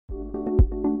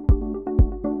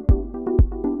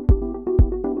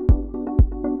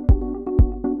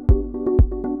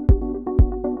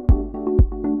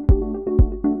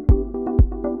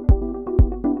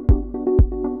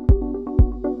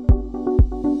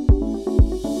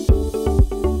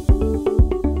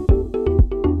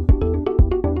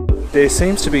There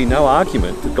seems to be no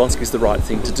argument that Gonski's the right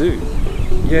thing to do.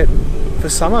 Yet, for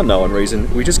some unknown reason,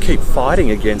 we just keep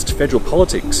fighting against federal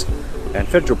politics and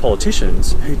federal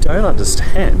politicians who don't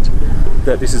understand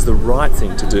that this is the right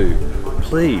thing to do.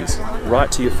 Please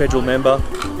write to your federal member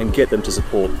and get them to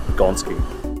support Gonski.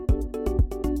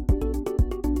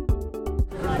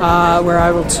 We're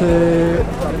able to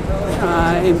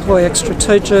employ extra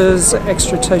teachers,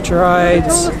 extra teacher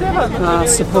aides,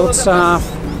 support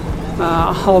staff,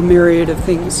 a whole myriad of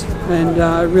things, and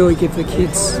really give the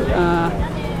kids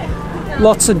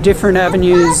lots of different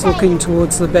avenues looking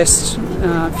towards the best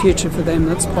future for them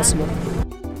that's possible.